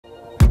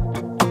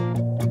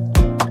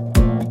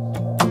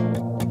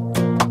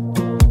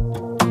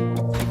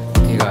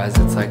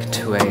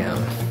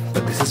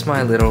is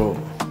my little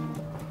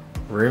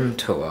room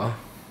tour.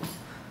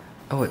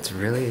 Oh, it's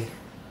really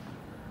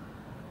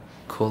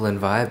cool and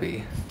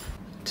vibey.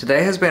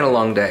 Today has been a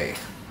long day,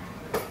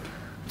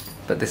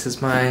 but this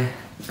is my...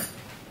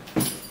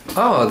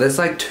 Oh, there's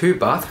like 2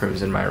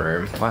 bathrooms in my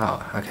room.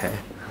 Wow, okay.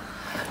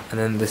 And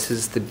then this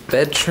is the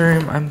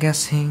bedroom, I'm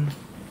guessing.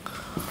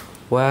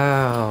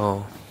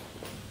 Wow.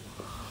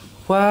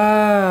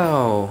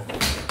 Wow.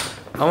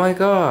 Oh my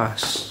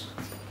gosh.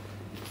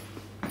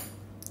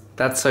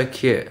 That's so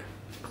cute.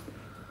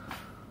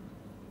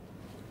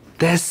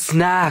 There's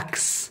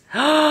snacks.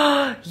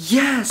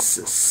 Yes,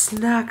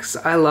 snacks.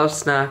 I love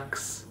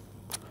snacks.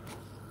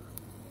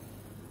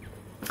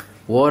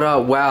 Water.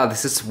 Wow,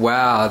 this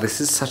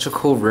is such a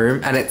cool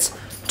room, and it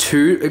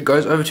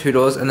goes over 2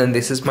 doors, and then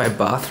this is my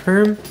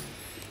bathroom.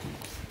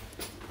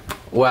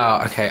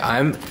 Wow, okay,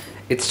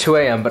 it's 2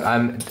 AM, but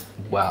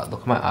wow,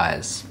 look at my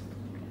eyes.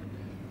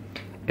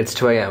 It's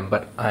 2 AM,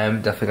 but I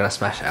am definitely gonna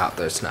smash out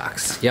those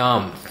snacks.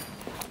 Yum.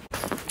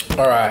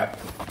 Alright.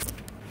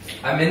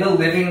 I'm in the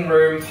living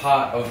room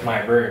part of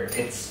my room.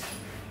 It's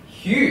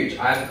huge.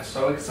 I'm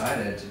so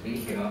excited to be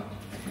here.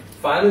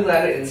 Finally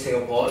landed in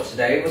Singapore.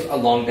 Today was a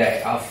long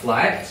day. Our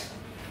flight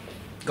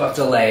got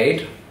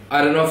delayed.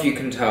 I don't know if you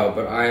can tell,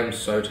 but I am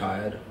so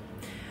tired.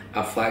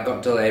 Our flight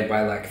got delayed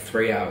by like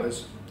 3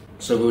 hours.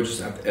 So we were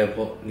just at the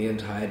airport the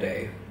entire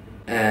day.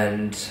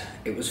 And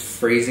it was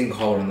freezing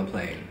cold on the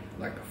plane.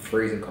 Like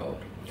freezing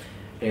cold.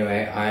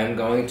 Anyway, I'm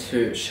going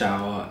to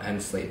shower and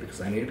sleep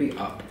because I need to be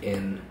up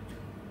in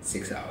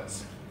 6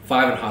 hours.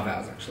 5.5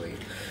 hours actually.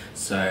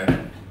 So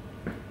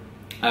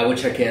I will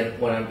check in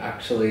when I'm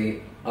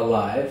actually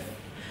alive.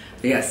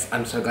 But yes,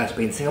 I'm so glad to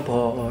be in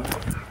Singapore.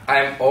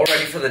 I'm all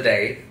ready for the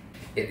day.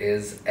 It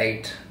is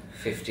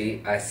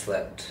 8:50. I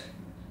slept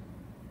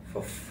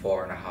for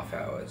 4.5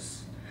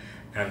 hours.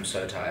 And I'm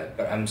so tired,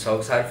 but I'm so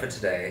excited for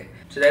today.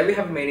 Today we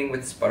have a meeting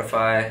with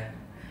Spotify,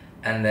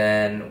 and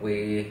then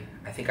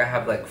I think I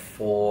have like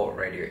 4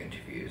 radio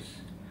interviews,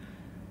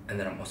 and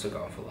then I'm also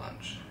going for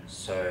lunch.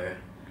 So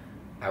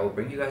I will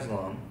bring you guys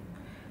along.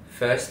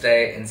 First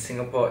day in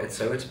Singapore. It's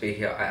so good to be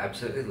here. I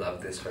absolutely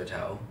love this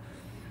hotel.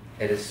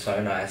 It is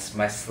so nice.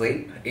 My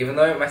sleep, even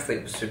though my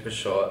sleep was super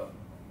short,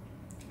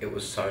 it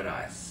was so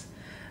nice.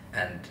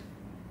 And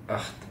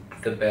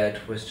the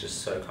bed was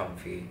just so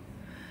comfy.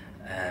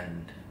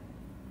 And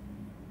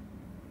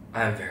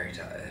I'm very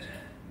tired.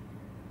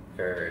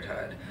 Very, very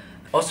tired.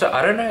 Also,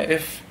 I don't know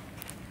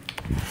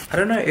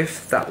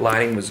if that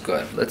lighting was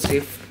good. Let's see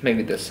if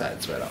maybe this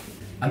side's better.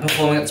 I'm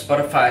performing at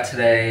Spotify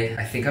today.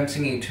 I think I'm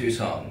singing 2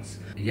 songs.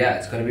 Yeah,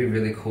 it's gonna be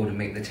really cool to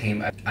meet the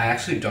team. I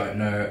actually don't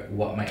know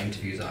what my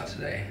interviews are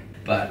today,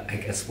 but I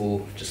guess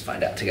we'll just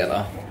find out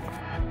together.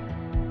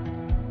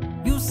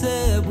 You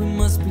said we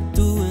must be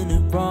doing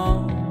it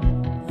wrong.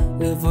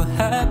 If we're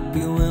happy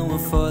when we're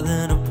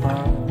falling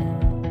apart.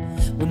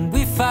 When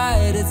we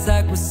fight, it's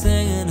like we're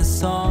singing a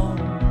song.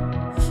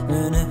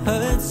 And it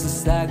hurts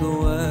just like a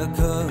work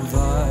of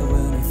art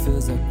when it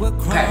feels like we're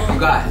crying. Okay, you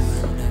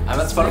guys, I'm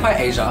at Spotify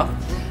Asia,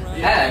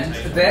 and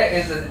there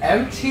is an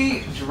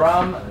empty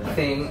drum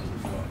thing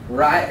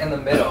right in the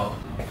middle,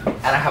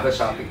 and I have a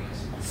Sharpie.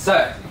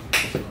 So,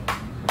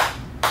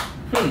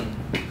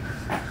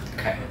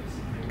 okay,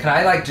 can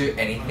I like do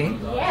anything?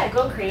 Yeah,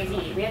 go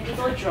crazy. We have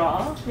people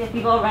draw, we have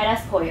people write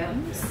us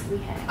poems.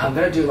 I'm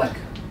gonna do like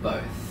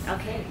both.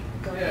 Okay,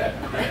 go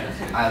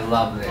I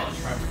love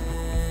this.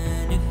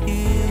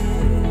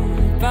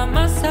 By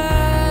my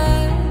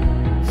side,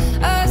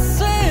 I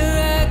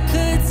swear I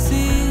could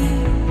see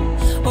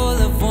all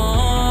I've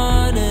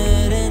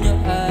wanted in your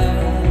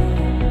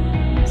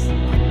eyes.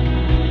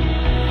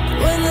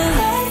 When the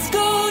lights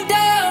go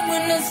down,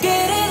 when I'm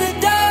scared of the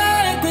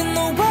dark, when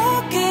the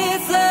world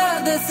gets loud,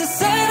 that's the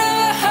sign of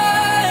our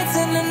hearts.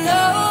 And I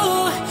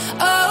know,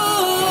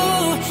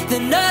 oh,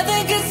 that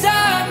nothing can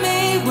stop me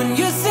when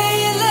you say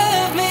you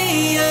love me,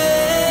 yeah.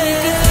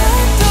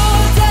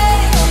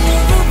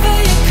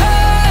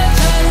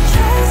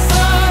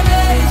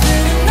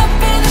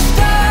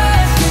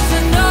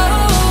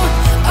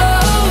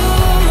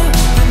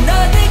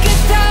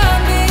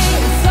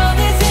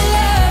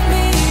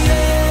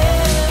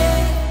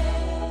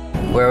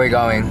 Where are we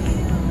going?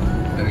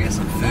 Go get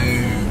some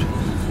food.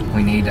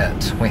 We need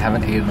it. We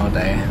haven't eaten all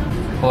day.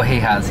 Well, he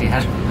has. He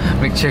had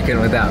McChicken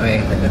without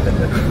me.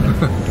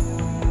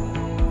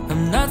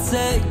 I'm not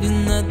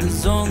saying that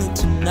there's only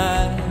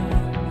tonight,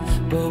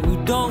 but we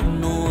don't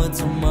know what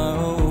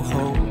tomorrow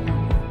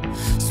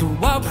holds. So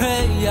I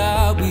pray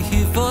I'll be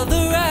here for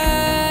the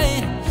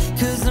ride,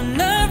 'cause I'm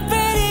not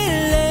ready to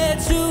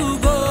let you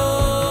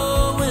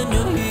go when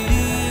you're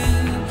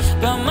here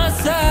by my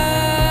side.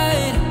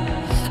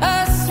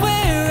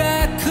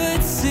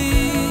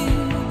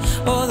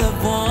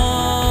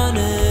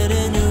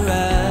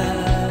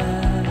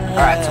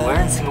 Alright, so we're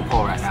in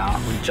Singapore right now.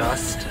 We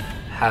just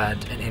had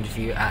an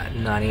interview at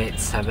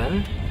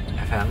 98.7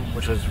 FM,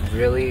 which was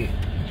really,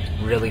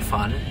 really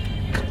fun.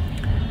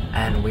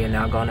 And we are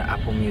now going to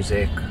Apple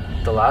Music.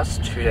 The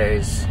last 2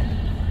 days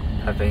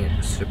have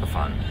been super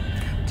fun.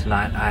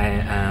 Tonight I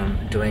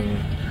am doing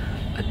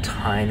a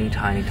tiny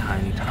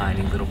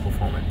little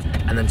performance.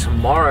 And then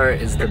tomorrow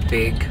is the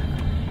big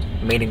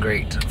meet and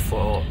greet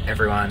for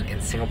everyone in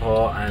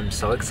Singapore. I'm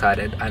so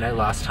excited. I know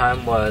last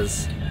time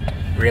was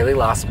really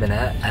last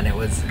minute and it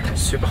was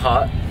super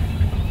hot,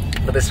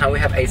 but this time we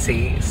have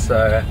AC,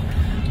 so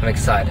I'm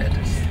excited.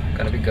 It's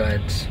gonna be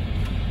good,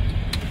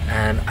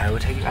 and I will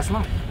take you guys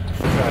along.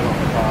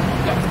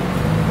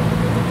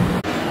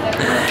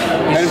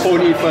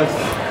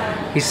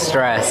 He's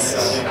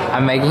stressed.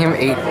 I'm making him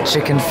eat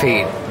chicken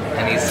feet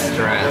and he's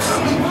stressed.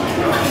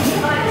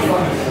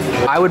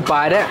 I would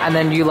bite it and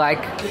then you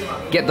like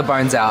get the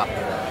bones out.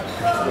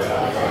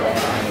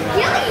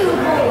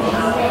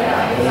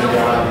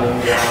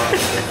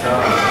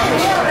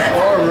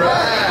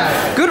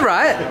 Alright. Good,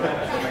 right?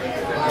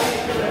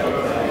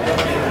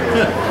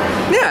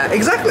 Yeah,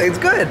 exactly, it's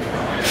good.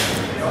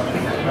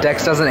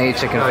 Dex doesn't eat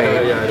chicken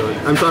feet. Yeah, I don't.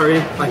 I'm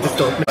sorry, I just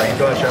don't.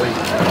 Go on, Shelly.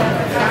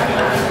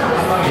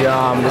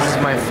 Yum, this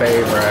is my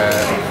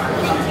favorite.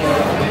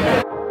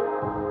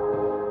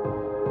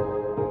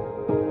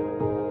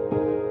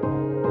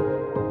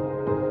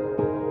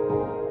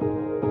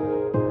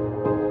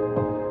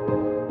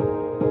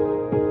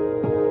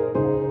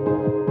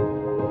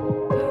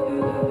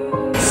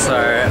 So,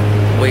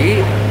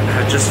 we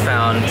have just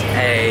found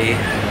a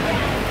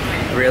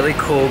really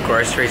cool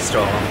grocery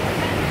store.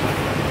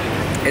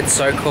 It's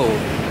so cool.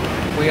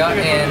 We are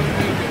in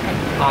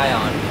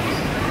Ion.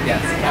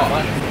 Yes, Cam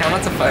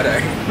wants a photo.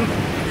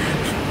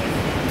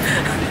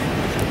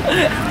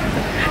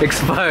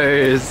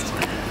 Exposed.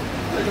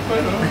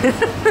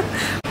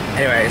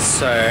 Anyway,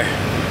 so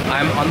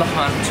I'm on the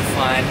hunt to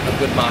find a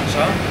good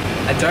matcha.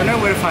 I don't know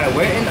where to find it.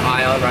 We're in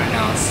Ion right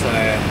now, so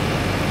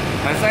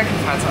hopefully I can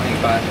find something,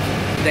 but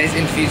today's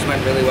interviews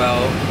went really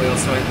well. We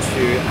also went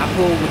to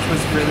Apple, which was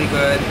really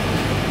good.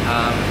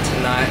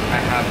 Tonight I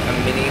have a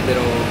mini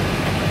little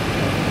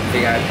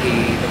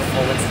VIP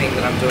performance thing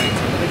that I'm doing,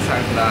 so I'm really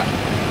excited for that.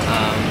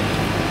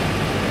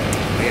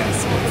 But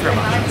yes, very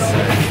much. So,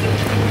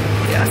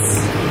 yes.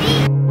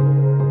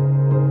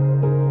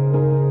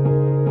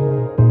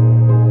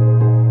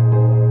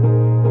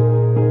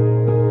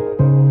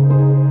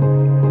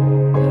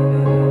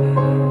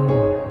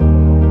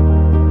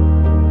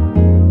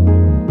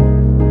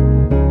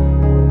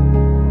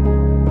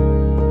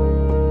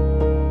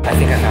 I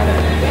think I found it.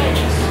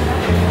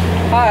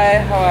 Hi,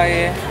 how are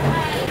you?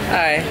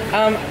 Hi.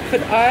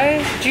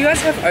 Do you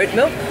guys have oat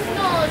milk?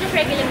 No, just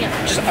regular milk.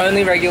 Just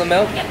only regular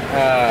milk? Yep.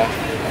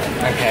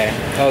 Okay.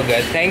 All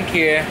good. Thank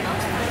you.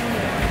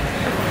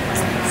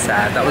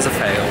 Sad. That was a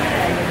fail.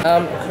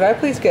 Could I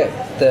please get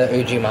the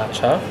Uji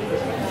matcha?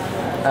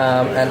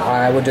 And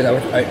I will do that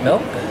with oat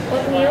milk.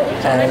 Oat milk,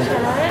 And-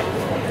 chocolate.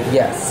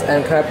 Yes.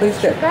 And can I please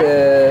get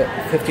the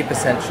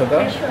 50%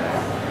 sugar? Sure.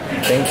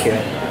 Thank you.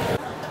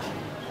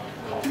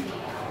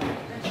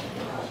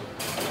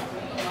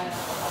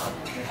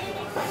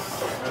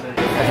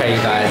 Okay,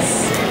 you guys.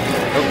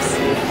 Oops.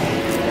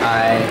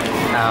 I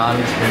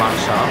found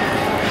matcha.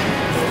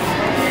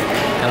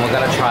 And we're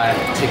gonna try it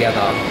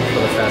together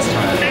for the first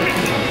time.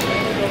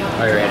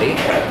 Are you ready?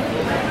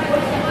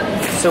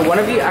 So one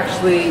of you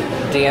actually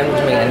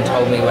DM'd me and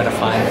told me where to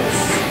find this.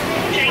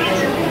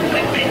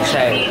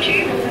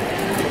 Shay.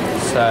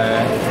 So,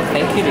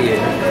 thank you to you.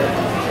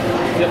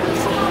 Yep.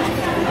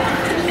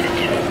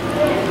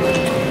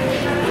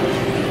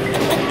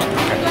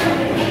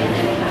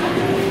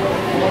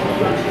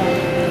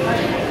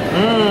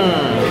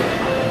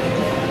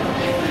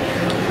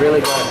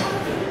 Really good.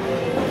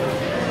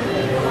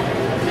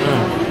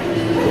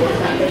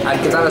 I'd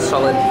give that a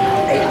solid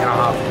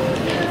 8.5.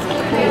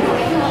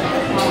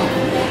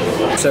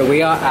 So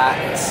we are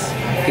at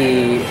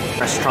the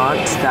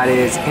restaurant that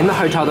is in the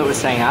hotel that we're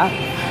staying at.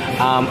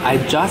 I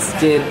just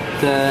did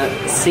the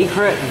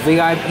secret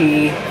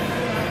VIP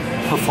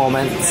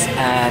performance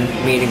and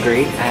meet and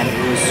greet, and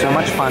it was so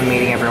much fun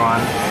meeting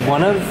everyone.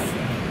 One of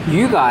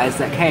you guys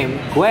that came,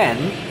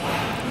 Gwen,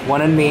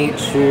 wanted me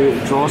to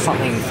draw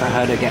something for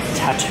her to get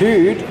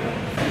tattooed.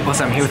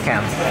 Also, I'm here with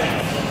Cam.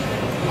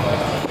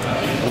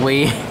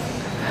 We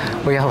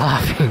are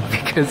laughing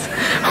because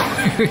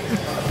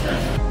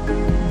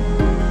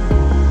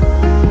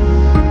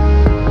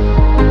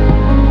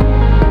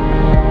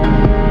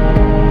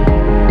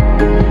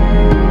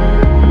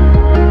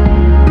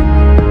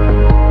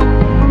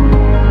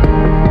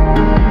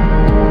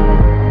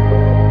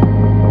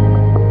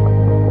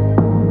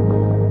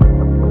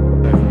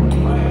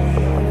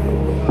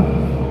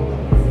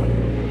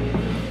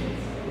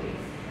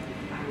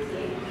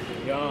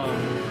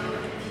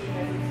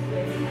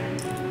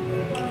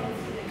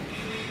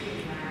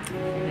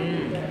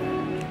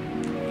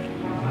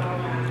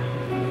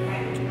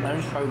that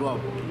is so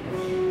good.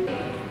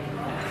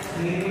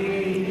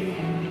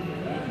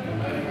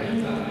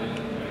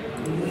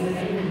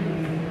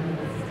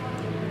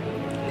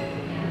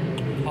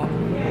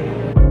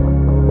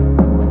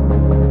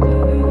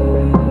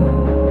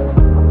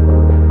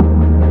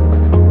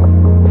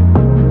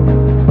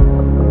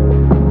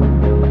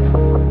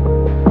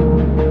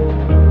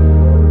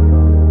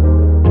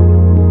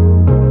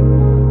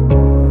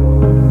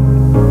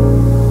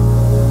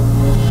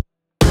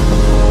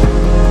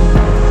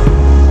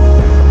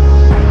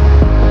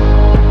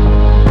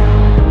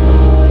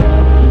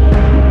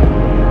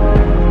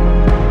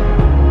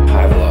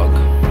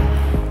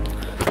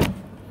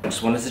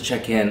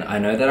 check in. I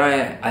know that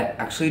I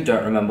actually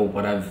don't remember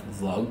what I've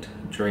vlogged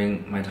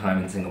during my time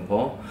in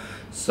Singapore,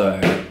 so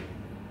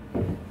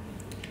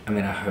I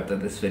mean, I hope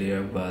that this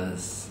video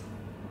was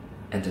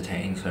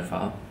entertaining so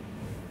far.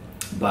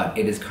 But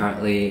it is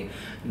currently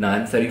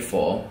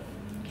 9:34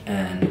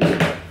 and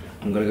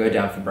I'm gonna go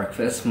down for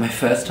breakfast. My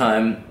first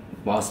time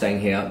while staying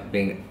here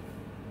being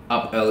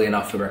up early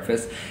enough for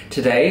breakfast.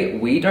 Today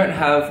we don't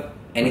have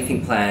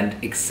anything planned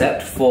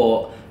except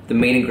for the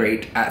meet and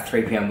greet at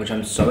 3 p.m, which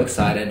I'm so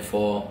excited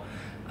for.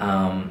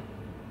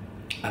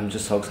 I'm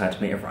just so excited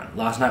to meet everyone.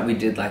 Last night we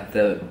did like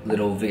the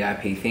little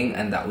VIP thing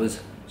and that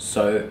was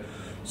so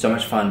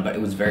much fun, but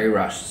it was very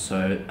rushed,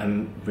 so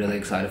I'm really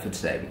excited for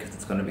today because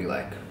it's gonna be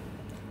like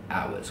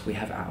hours. We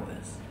have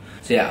hours.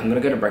 So yeah, I'm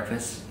gonna go to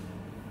breakfast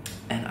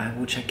and I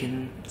will check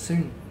in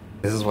soon.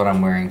 This is what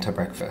I'm wearing to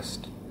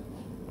breakfast.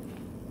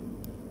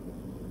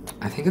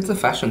 I think it's a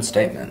fashion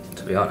statement,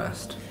 to be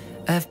honest.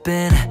 I've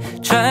been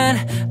trying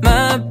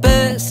my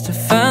best to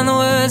find the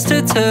words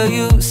to tell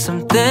you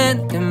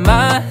something in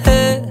my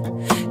head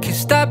keeps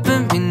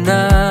stopping me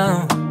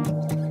now.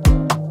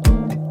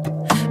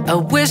 I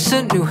wish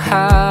I knew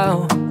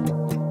how,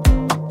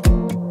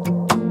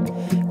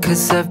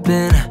 'cause I've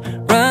been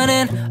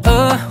running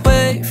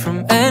away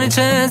from any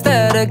chance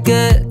that I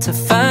get to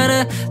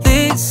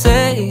finally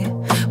say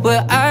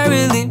what I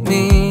really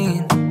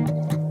mean.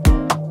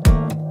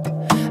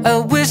 I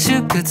wish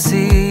you could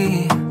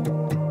see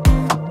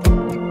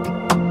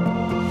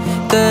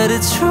that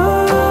it's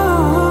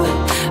true.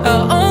 I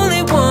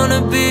only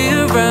wanna be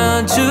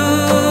around you.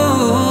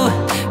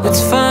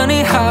 It's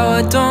funny how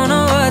I don't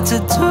know what to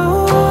do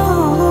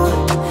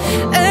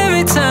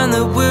every time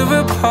that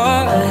we're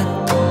apart.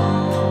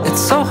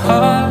 It's so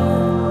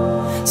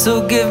hard. So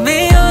give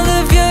me all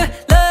of your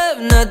love.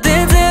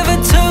 Nothing's ever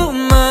too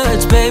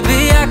much, baby.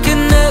 I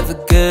can never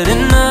get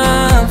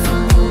enough.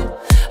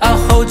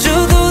 I'll hold you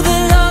through the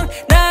long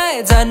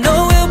nights. I know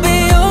we'll be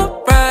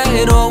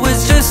alright. Always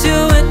just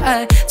you and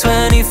I.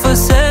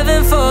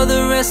 24/7 for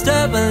the rest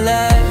of my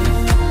life.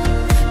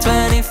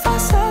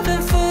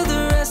 24/7 for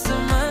the rest of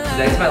my life.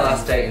 Today's my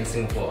last day in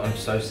Singapore. I'm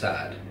so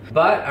sad.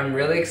 But I'm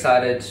really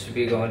excited to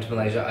be going to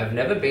Malaysia. I've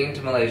never been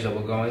to Malaysia.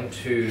 We're going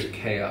to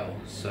KL.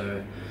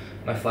 So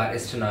my flight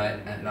is tonight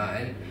at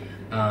 9.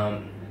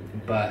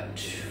 But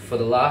for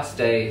the last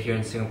day here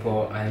in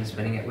Singapore, I am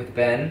spending it with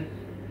Ben.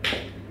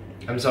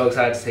 I'm so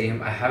excited to see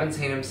him. I haven't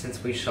seen him since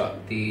we shot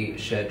the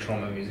Shared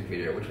Trauma music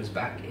video, which was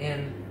back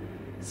in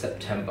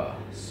September.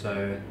 So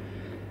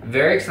I'm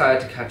very excited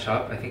to catch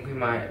up. I think we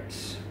might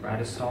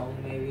write a song,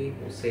 maybe.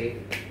 We'll see.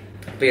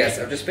 But yes,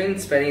 I've just been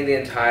spending the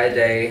entire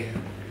day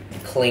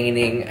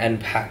cleaning and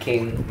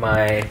packing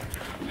my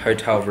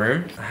hotel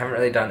room. I haven't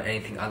really done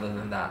anything other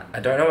than that. I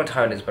don't know what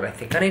time it is, but I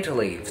think I need to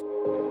leave.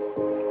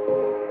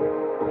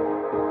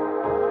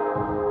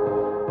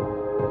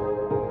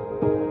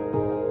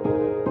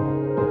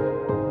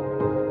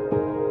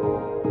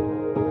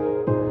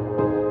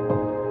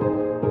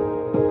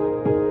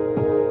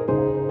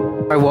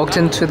 I walked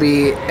into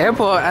the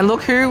airport and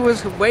look who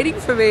was waiting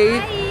for me.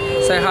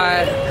 Hi. Say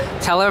hi.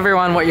 Tell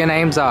everyone what your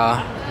names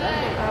are.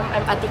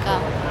 I'm Atika.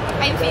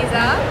 I'm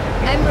Fiza.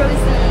 I'm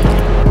Rosie.